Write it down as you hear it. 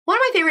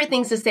of my favorite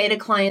things to say to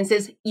clients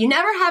is you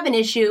never have an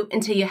issue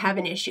until you have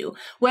an issue,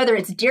 whether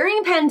it's during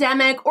a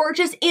pandemic or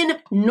just in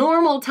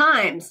normal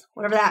times,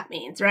 whatever that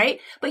means, right?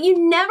 But you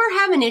never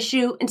have an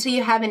issue until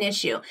you have an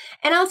issue.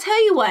 And I'll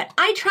tell you what,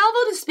 I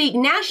travel to speak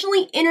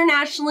nationally,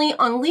 internationally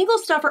on legal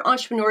stuff for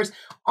entrepreneurs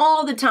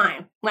all the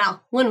time.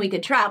 Well, when we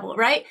could travel,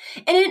 right?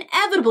 And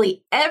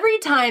inevitably, every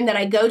time that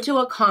I go to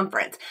a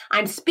conference,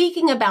 I'm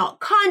speaking about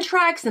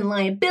contracts and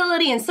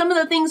liability and some of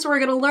the things we're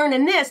going to learn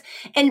in this.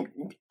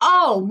 And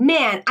oh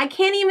man, I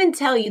can't even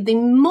tell you the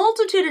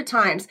multitude of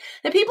times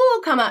that people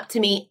will come up to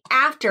me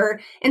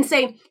after and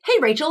say, "Hey,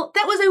 Rachel,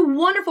 that was a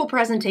wonderful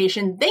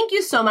presentation. Thank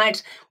you so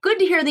much. Good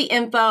to hear the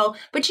info.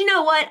 But you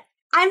know what?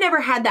 I've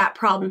never had that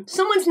problem.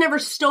 Someone's never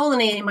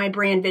stolen any of my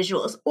brand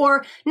visuals."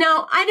 Or,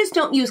 "No, I just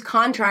don't use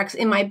contracts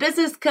in my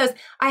business because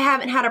I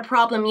haven't had a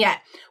problem yet."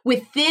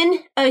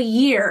 Within a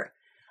year,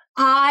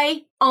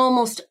 I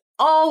almost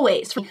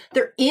always,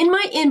 they're in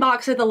my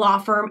inbox at the law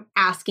firm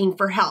asking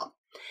for help.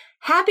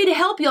 Happy to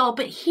help y'all,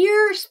 but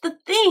here's the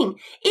thing.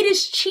 It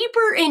is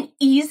cheaper and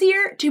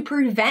easier to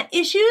prevent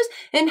issues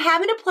than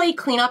having to play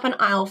cleanup on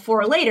aisle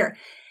 4 later.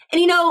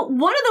 And you know,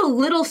 one of the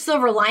little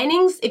silver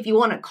linings, if you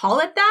want to call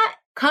it that,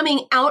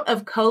 coming out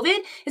of COVID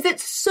is that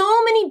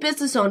so many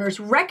business owners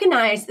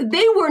recognized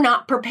they were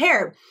not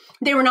prepared.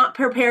 They were not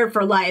prepared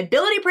for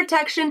liability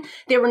protection.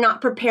 They were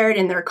not prepared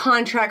in their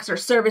contracts or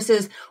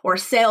services or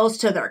sales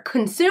to their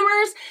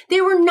consumers.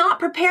 They were not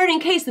prepared in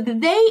case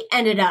they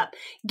ended up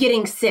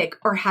getting sick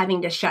or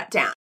having to shut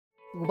down.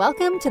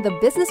 Welcome to the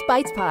Business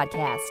Bites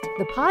Podcast,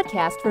 the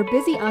podcast for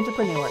busy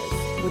entrepreneurs.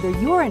 Whether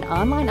you're an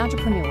online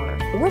entrepreneur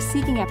or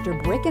seeking after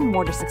brick and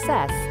mortar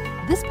success,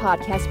 this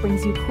podcast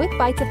brings you quick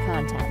bites of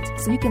content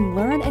so you can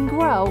learn and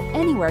grow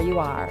anywhere you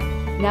are.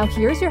 Now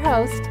here's your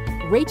host,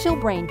 Rachel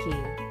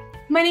Brainke.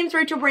 My name is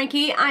Rachel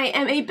Brainke. I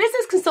am a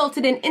business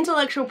consultant and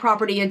intellectual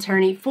property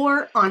attorney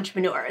for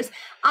entrepreneurs.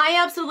 I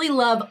absolutely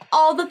love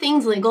all the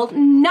things legal,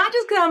 not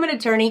just because I'm an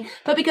attorney,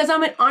 but because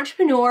I'm an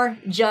entrepreneur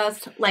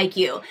just like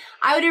you.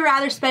 I would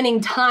rather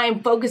spending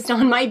time focused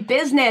on my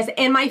business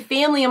and my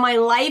family and my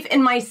life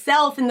and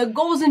myself and the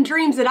goals and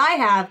dreams that I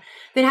have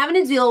than having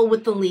to deal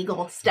with the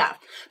legal stuff.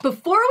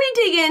 Before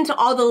we dig into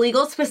all the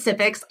legal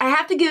specifics, I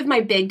have to give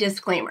my big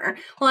disclaimer.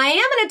 While I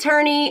am an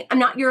attorney, I'm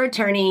not your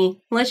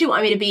attorney, unless you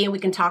want me to be, and we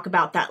can talk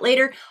about that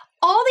later.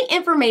 All the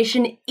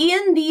information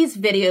in these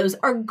videos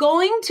are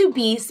going to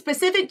be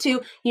specific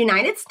to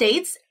United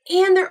States,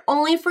 and they're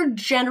only for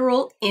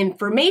general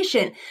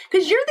information.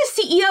 Because you're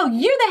the CEO,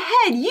 you're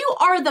the head, you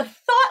are the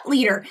thought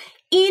leader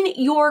in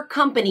your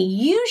company.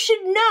 You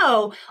should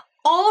know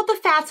all the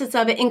facets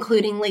of it,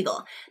 including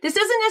legal. This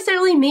doesn't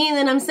necessarily mean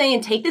that I'm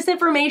saying take this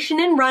information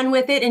and run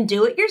with it and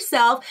do it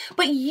yourself,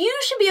 but you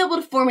should be able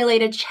to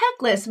formulate a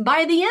checklist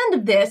by the end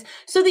of this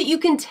so that you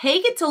can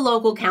take it to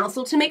local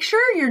counsel to make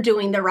sure you're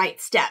doing the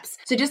right steps.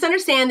 So just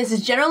understand this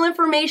is general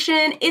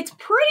information. It's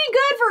pretty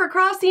good for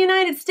across the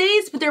United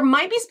States, but there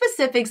might be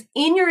specifics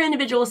in your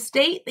individual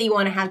state that you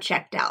want to have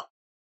checked out.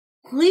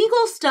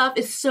 Legal stuff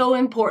is so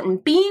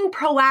important, being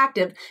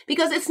proactive,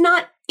 because it's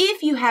not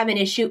if you have an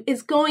issue,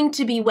 it's going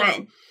to be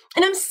when.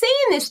 And I'm saying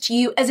this to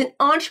you as an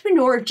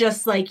entrepreneur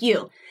just like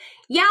you.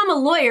 Yeah, I'm a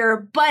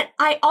lawyer, but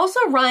I also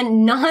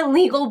run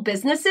non-legal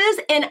businesses,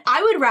 and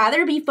I would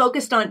rather be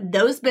focused on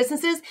those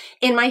businesses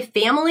in my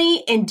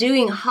family and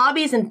doing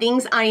hobbies and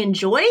things I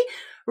enjoy,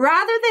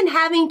 rather than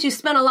having to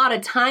spend a lot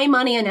of time,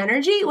 money, and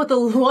energy with a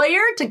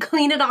lawyer to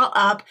clean it all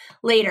up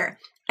later.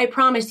 I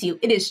promise you,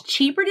 it is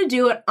cheaper to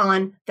do it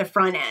on the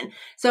front end.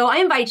 So I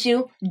invite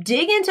you,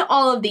 dig into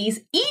all of these.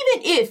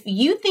 Even if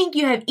you think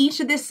you have each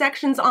of these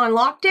sections on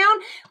lockdown,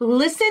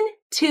 listen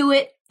to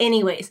it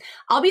anyways.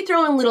 I'll be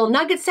throwing little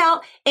nuggets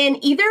out, and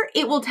either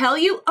it will tell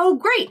you, oh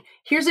great,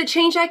 here's a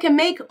change I can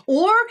make,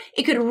 or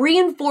it could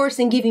reinforce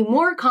and give you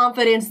more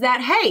confidence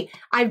that, hey,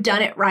 I've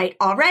done it right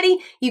already.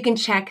 You can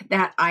check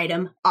that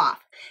item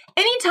off.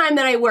 Anytime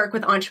that I work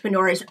with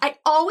entrepreneurs, I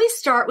always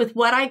start with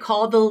what I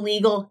call the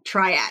legal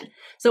triad.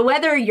 So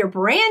whether you're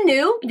brand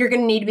new, you're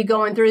going to need to be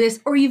going through this,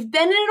 or you've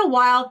been in it a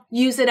while,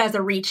 use it as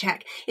a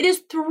recheck. It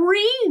is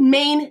 3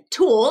 main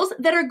tools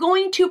that are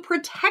going to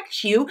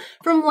protect you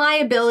from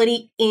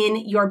liability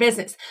in your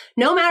business.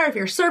 No matter if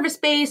you're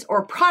service-based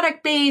or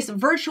product-based,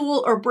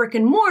 virtual or brick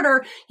and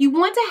mortar, you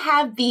want to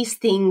have these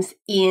things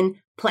in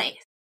place.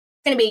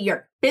 It's going to be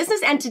your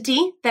business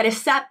entity that is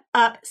set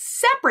up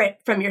separate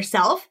from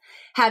yourself,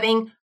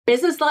 having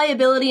business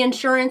liability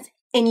insurance,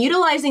 and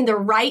utilizing the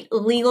right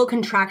legal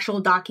contractual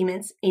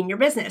documents in your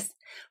business.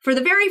 For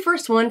the very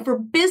first one, for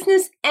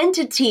business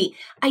entity,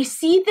 I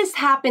see this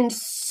happen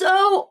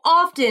so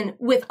often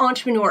with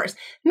entrepreneurs.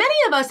 Many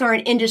of us are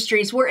in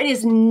industries where it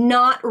is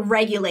not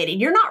regulated.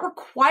 You're not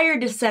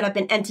required to set up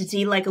an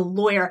entity like a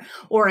lawyer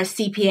or a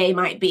CPA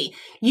might be.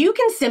 You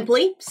can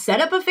simply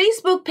set up a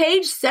Facebook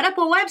page, set up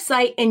a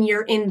website, and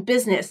you're in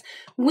business.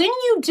 When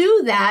you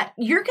do that,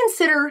 you're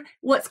considered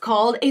what's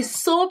called a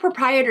sole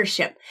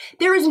proprietorship.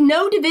 There is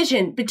no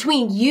division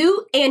between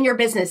you and your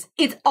business.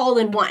 It's all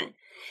in one.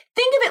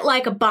 Think of it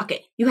like a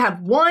bucket. You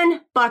have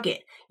one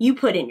bucket. You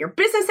put in your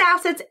business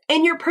assets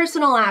and your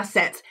personal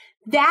assets.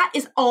 That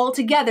is all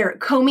together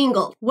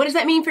commingled. What does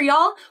that mean for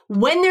y'all?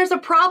 When there's a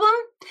problem,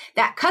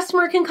 that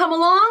customer can come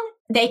along,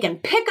 they can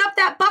pick up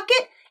that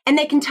bucket, and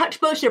they can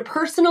touch both your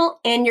personal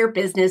and your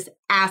business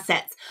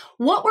assets.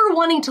 What we're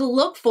wanting to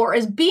look for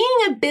is being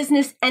a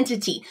business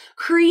entity,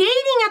 creating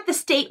at the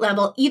state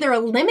level either a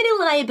limited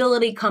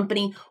liability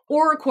company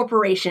or a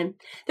corporation.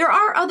 There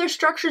are other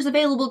structures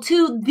available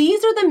too.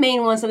 These are the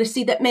main ones that I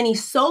see that many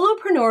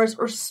solopreneurs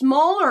or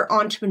smaller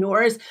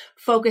entrepreneurs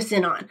focus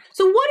in on.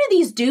 So what do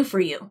these do for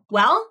you?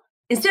 Well,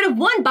 instead of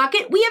one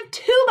bucket, we have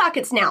two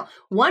buckets now.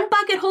 One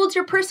bucket holds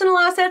your personal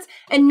assets,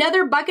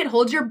 another bucket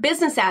holds your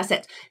business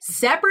assets.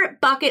 Separate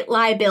bucket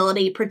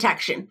liability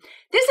protection.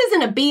 This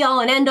isn't a be all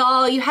and end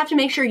all. You have to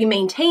make sure you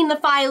maintain the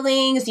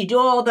filings, you do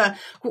all the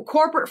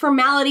corporate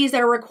formalities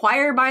that are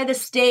required by the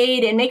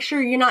state, and make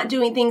sure you're not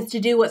doing things to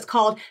do what's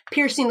called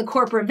piercing the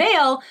corporate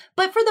veil.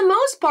 But for the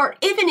most part,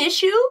 if an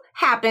issue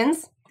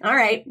happens, all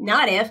right,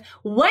 not if,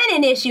 when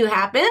an issue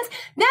happens,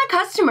 that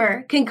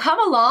customer can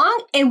come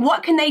along and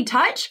what can they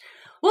touch?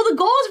 Well, the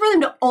goal is for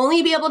them to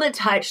only be able to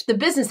touch the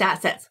business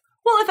assets.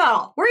 Well, if at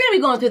all, we're going to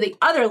be going through the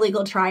other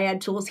legal triad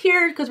tools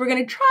here because we're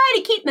going to try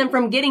to keep them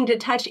from getting to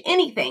touch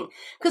anything.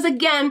 Because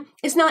again,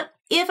 it's not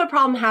if a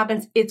problem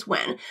happens, it's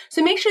when.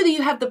 So make sure that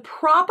you have the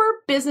proper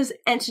business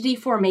entity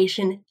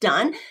formation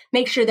done.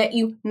 Make sure that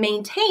you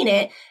maintain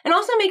it, and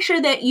also make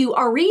sure that you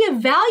are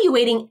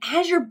reevaluating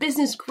as your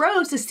business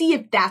grows to see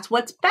if that's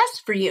what's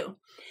best for you.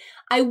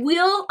 I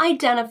will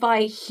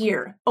identify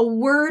here a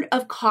word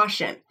of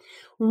caution.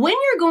 When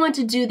you're going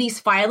to do these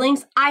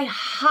filings, I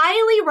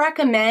highly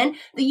recommend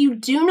that you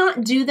do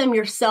not do them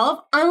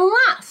yourself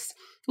unless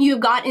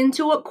you've got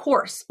into a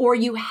course or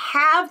you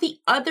have the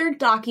other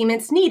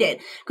documents needed.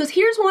 Because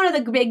here's one of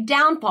the big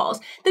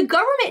downfalls. The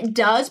government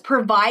does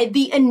provide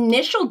the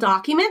initial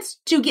documents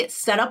to get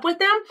set up with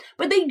them,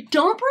 but they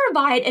don't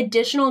provide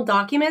additional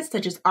documents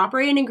such as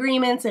operating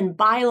agreements and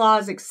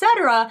bylaws,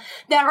 etc.,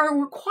 that are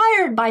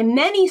required by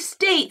many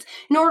states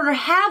in order to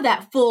have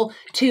that full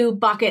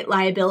two-bucket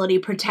liability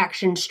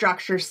protection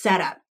structure set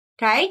up.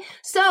 Okay?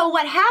 So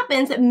what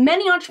happens,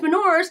 many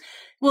entrepreneurs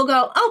will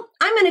go, oh,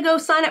 I'm going to go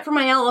sign up for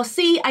my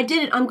LLC. I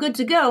did it. I'm good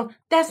to go.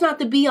 That's not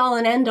the be all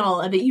and end all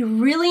of it. You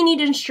really need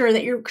to ensure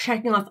that you're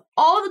checking off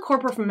all the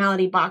corporate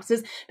formality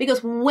boxes,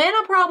 because when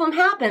a problem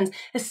happens,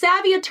 a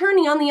savvy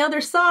attorney on the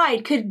other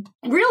side could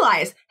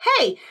realize,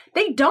 hey,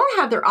 they don't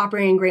have their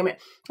operating agreement.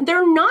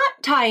 They're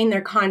not tying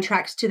their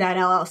contracts to that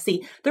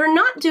LLC. They're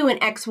not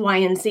doing X, Y,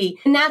 and Z.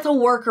 And that's a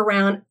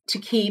workaround to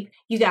keep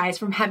you guys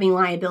from having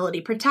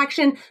liability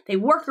protection. They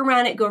work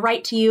around it, go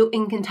right to you,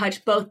 and can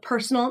touch both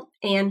personal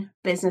and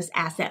business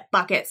asset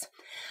buckets.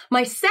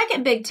 My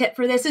second big tip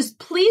for this is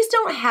please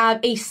don't have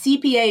a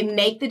CPA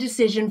make the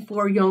decision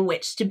for you on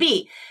which to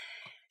be.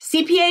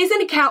 CPAs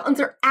and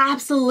accountants are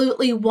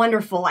absolutely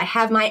wonderful. I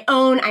have my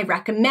own. I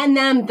recommend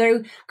them. They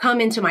come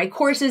into my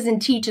courses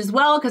and teach as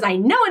well because I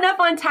know enough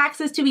on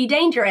taxes to be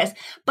dangerous.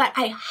 But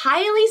I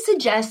highly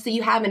suggest that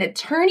you have an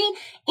attorney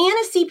and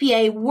a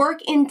CPA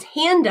work in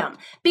tandem,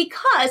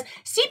 because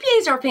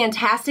CPAs are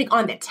fantastic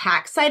on the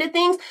tax side of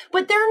things,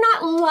 but they're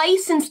not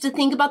licensed to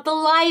think about the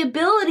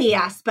liability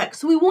aspect.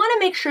 So we want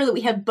to make sure that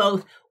we have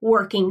both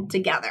working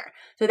together.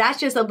 So that's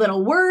just a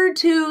little word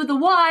to the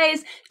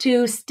wise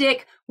to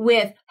stick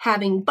with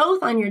having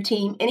both on your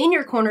team and in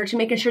your corner to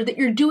making sure that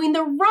you're doing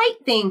the right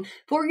thing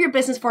for your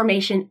business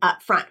formation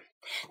up front.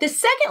 The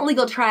second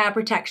legal triad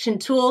protection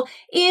tool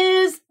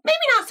is maybe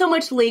not so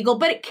much legal,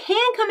 but it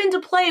can come into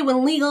play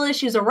when legal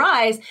issues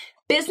arise.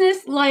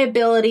 Business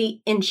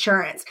liability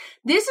insurance.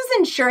 This is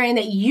ensuring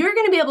that you're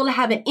going to be able to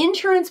have an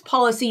insurance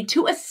policy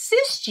to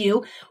assist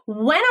you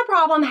when a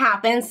problem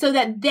happens so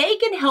that they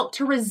can help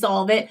to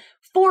resolve it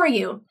for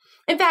you.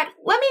 In fact,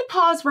 let me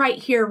pause right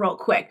here real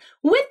quick.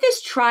 With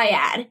this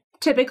triad,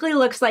 typically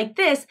looks like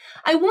this,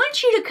 I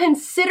want you to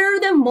consider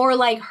them more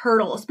like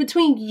hurdles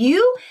between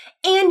you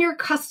and your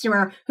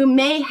customer who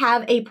may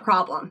have a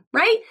problem,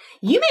 right?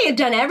 You may have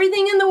done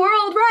everything in the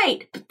world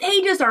right, but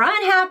they just are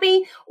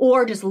unhappy,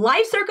 or just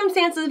life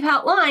circumstances have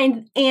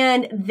outlined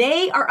and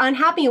they are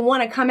unhappy and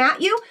want to come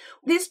at you.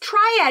 These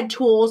triad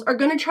tools are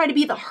going to try to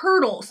be the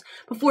hurdles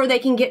before they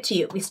can get to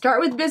you. We start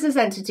with business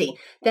entity,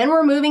 then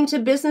we're moving to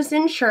business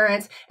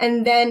insurance,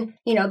 and then,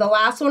 the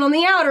last one on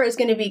the outer is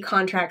going to be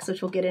contracts,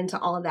 which we'll get into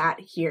all of that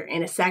here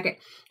in a second.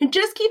 And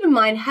just keep in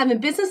mind, having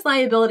business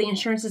liability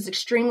insurance is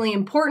extremely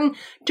important.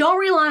 Don't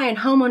rely on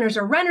homeowners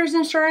or renters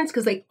insurance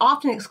because they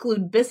often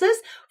exclude business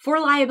for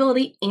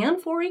liability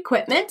and for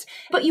equipment,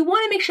 but you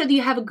want to make sure that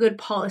you have a good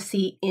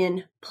policy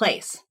in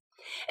place.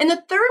 And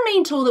the third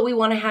main tool that we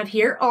want to have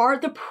here are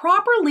the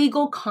proper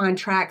legal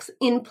contracts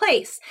in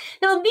place.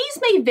 Now, these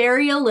may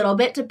vary a little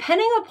bit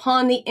depending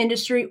upon the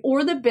industry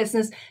or the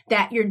business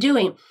that you're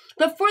doing.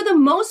 But for the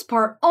most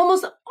part,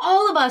 almost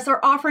all of us are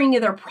offering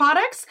either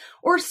products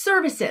or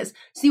services.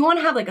 So you want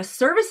to have like a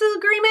services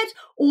agreement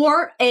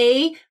or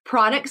a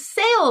product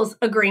sales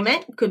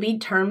agreement. It could be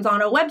terms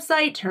on a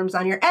website, terms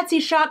on your Etsy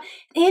shop,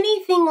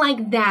 anything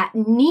like that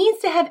needs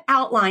to have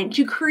outlined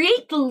to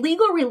create the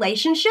legal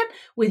relationship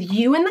with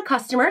you and the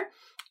customer.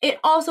 It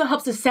also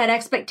helps to set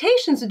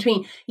expectations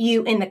between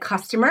you and the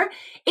customer.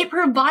 It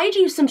provides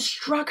you some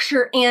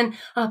structure and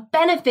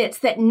benefits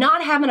that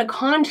not having a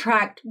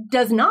contract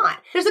does not.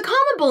 There's a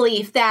common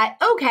belief that,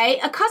 okay,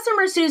 a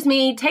customer sues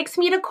me, takes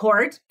me to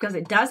court, because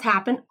it does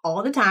happen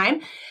all the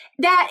time,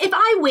 that if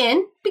I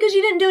win, because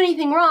you didn't do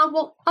anything wrong,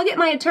 well, I'll get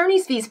my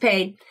attorney's fees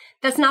paid.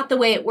 That's not the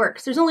way it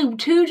works. There's only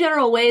two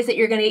general ways that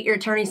you're going to get your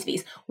attorney's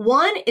fees.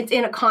 One, it's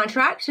in a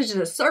contract, such as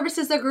a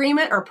services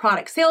agreement or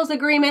product sales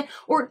agreement,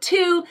 or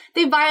two,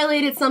 they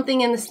violated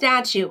something in the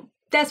statute.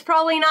 That's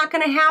probably not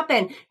going to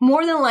happen.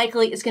 More than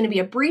likely, it's going to be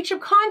a breach of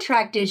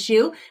contract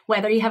issue,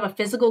 whether you have a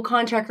physical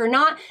contract or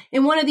not.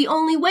 And one of the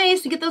only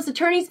ways to get those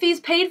attorney's fees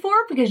paid for,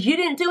 because you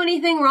didn't do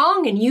anything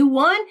wrong and you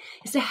won,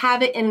 is to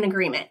have it in an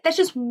agreement. That's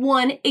just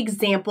one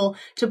example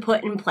to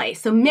put in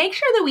place. So make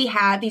sure that we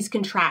have these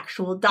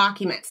contractual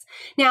documents.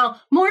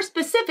 Now, more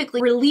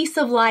specifically, release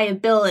of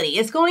liability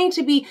is going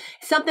to be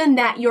something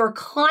that your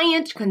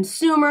client,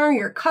 consumer,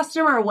 your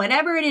customer, or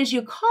whatever it is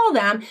you call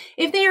them,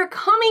 if they are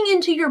coming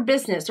into your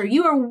business or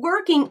you are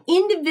working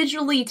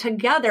individually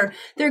together,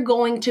 they're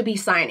going to be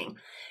signing.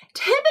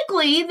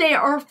 Typically, they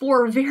are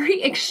for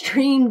very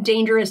extreme,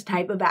 dangerous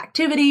type of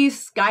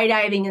activities,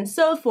 skydiving and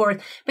so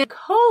forth. But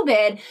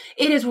COVID,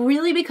 it has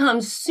really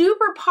become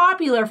super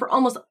popular for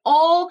almost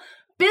all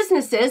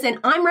businesses, and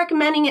I'm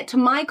recommending it to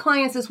my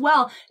clients as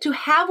well, to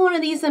have one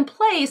of these in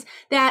place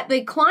that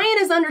the client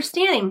is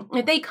understanding.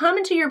 If they come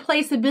into your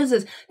place of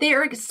business, they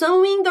are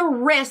assuming the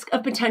risk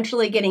of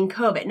potentially getting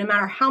COVID. No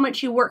matter how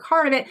much you work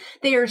hard at it,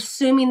 they are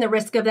assuming the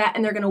risk of that,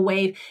 and they're going to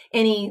waive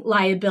any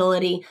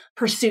liability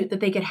pursuit that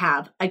they could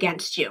have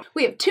against you.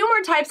 We have two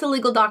more types of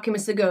legal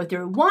documents to go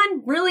through.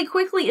 One, really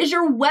quickly, is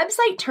your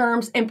website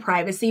terms and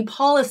privacy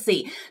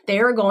policy. They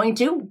are going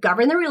to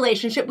govern the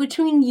relationship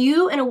between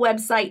you and a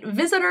website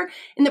visitor.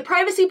 And the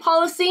privacy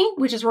policy,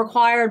 which is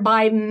required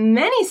by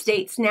many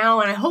states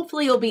now, and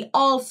hopefully it'll be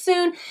all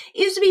soon,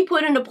 is to be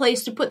put into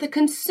place to put the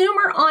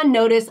consumer on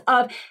notice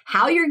of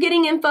how you're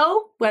getting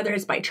info, whether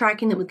it's by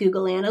tracking them with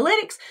Google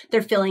Analytics,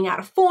 they're filling out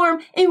a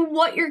form, and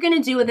what you're going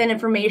to do with that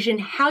information,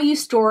 how you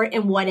store it,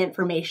 and what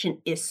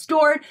information is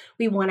stored.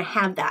 We want to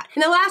have that.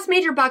 And the last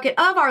major bucket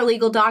of our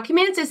legal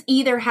documents is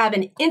either have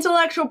an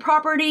intellectual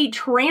property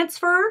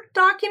transfer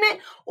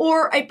document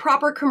or a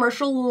proper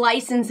commercial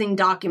licensing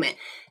document.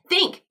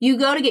 Think, you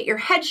go to get your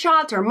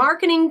headshots or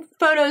marketing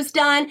photos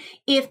done.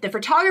 If the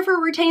photographer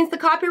retains the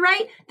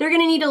copyright, they're going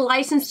to need a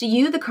license to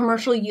use the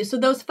commercial use of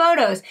those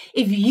photos.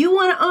 If you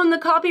want to own the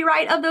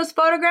copyright of those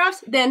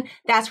photographs, then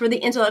that's where the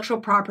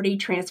intellectual property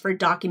transfer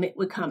document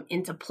would come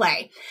into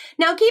play.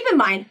 Now, keep in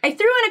mind, I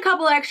threw in a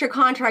couple extra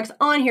contracts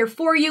on here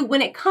for you.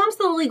 When it comes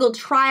to the legal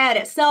triad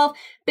itself,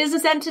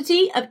 business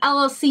entity of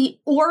LLC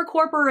or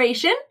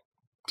corporation,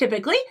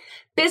 typically,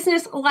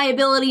 business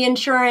liability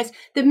insurance.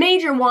 The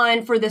major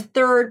one for the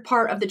third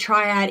part of the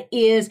triad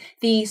is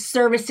the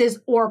services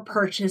or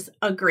purchase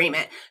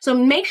agreement. So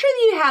make sure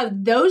that you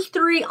have those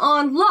three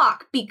on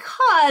lock,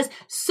 because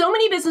so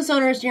many business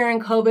owners during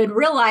COVID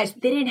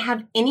realized they didn't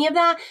have any of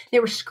that.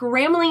 They were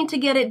scrambling to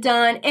get it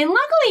done. And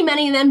luckily,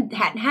 many of them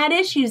hadn't had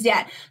issues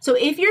yet. So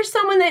if you're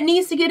someone that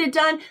needs to get it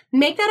done,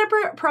 make that a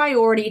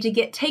priority to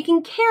get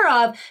taken care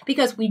of,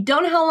 because we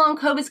don't know how long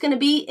COVID's going to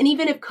be. And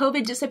even if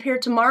COVID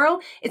disappeared tomorrow,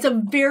 it's a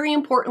very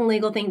important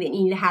legal thing that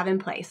you need to have in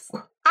place.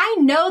 I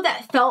know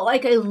that felt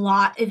like a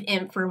lot of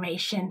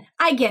information.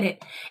 I get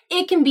it.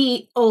 It can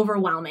be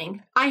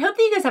overwhelming. I hope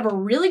that you guys have a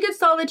really good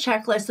solid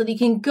checklist so that you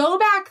can go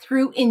back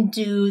through and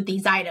do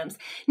these items.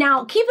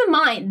 Now, keep in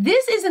mind,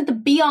 this isn't the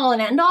be all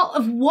and end all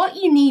of what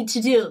you need to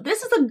do.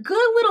 This is a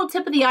good little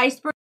tip of the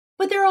iceberg.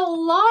 But there are a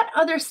lot of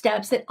other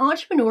steps that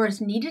entrepreneurs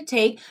need to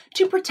take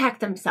to protect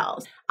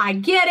themselves. I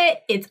get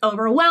it, it's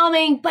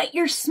overwhelming, but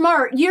you're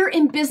smart. You're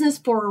in business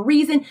for a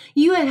reason.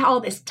 You have all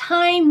this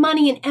time,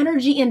 money, and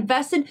energy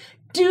invested.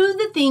 Do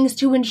the things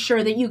to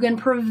ensure that you can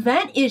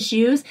prevent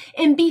issues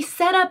and be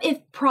set up if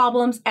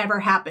problems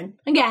ever happen.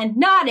 Again,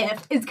 not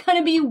if, it's going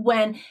to be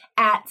when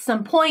at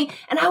some point.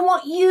 And I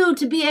want you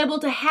to be able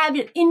to have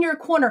it in your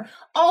corner,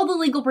 all the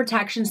legal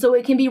protection, so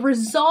it can be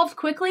resolved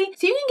quickly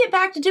so you can get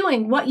back to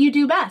doing what you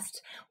do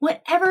best.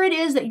 Whatever it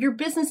is that your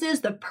business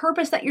is, the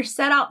purpose that you're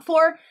set out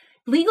for,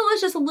 legal is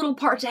just a little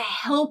part to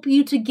help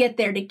you to get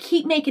there, to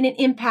keep making an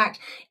impact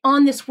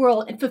on this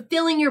world and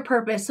fulfilling your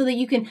purpose so that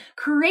you can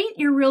create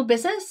your real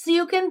business, so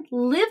you can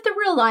live the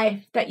real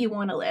life that you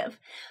want to live.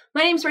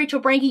 My name is Rachel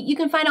Branke. You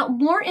can find out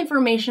more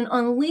information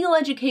on legal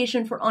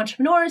education for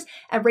entrepreneurs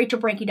at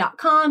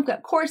rachelbranke.com. We've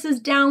got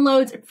courses,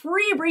 downloads,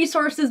 free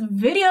resources,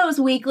 videos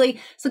weekly.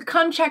 So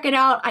come check it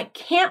out. I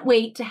can't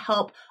wait to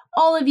help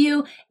all of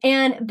you,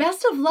 and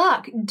best of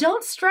luck.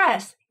 Don't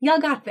stress. Y'all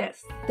got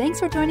this. Thanks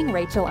for joining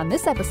Rachel on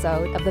this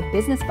episode of the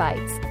Business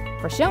Bites.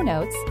 For show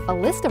notes, a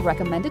list of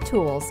recommended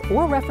tools,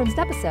 or referenced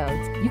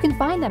episodes, you can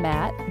find them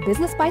at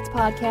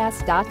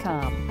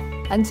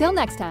businessbitespodcast.com. Until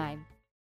next time.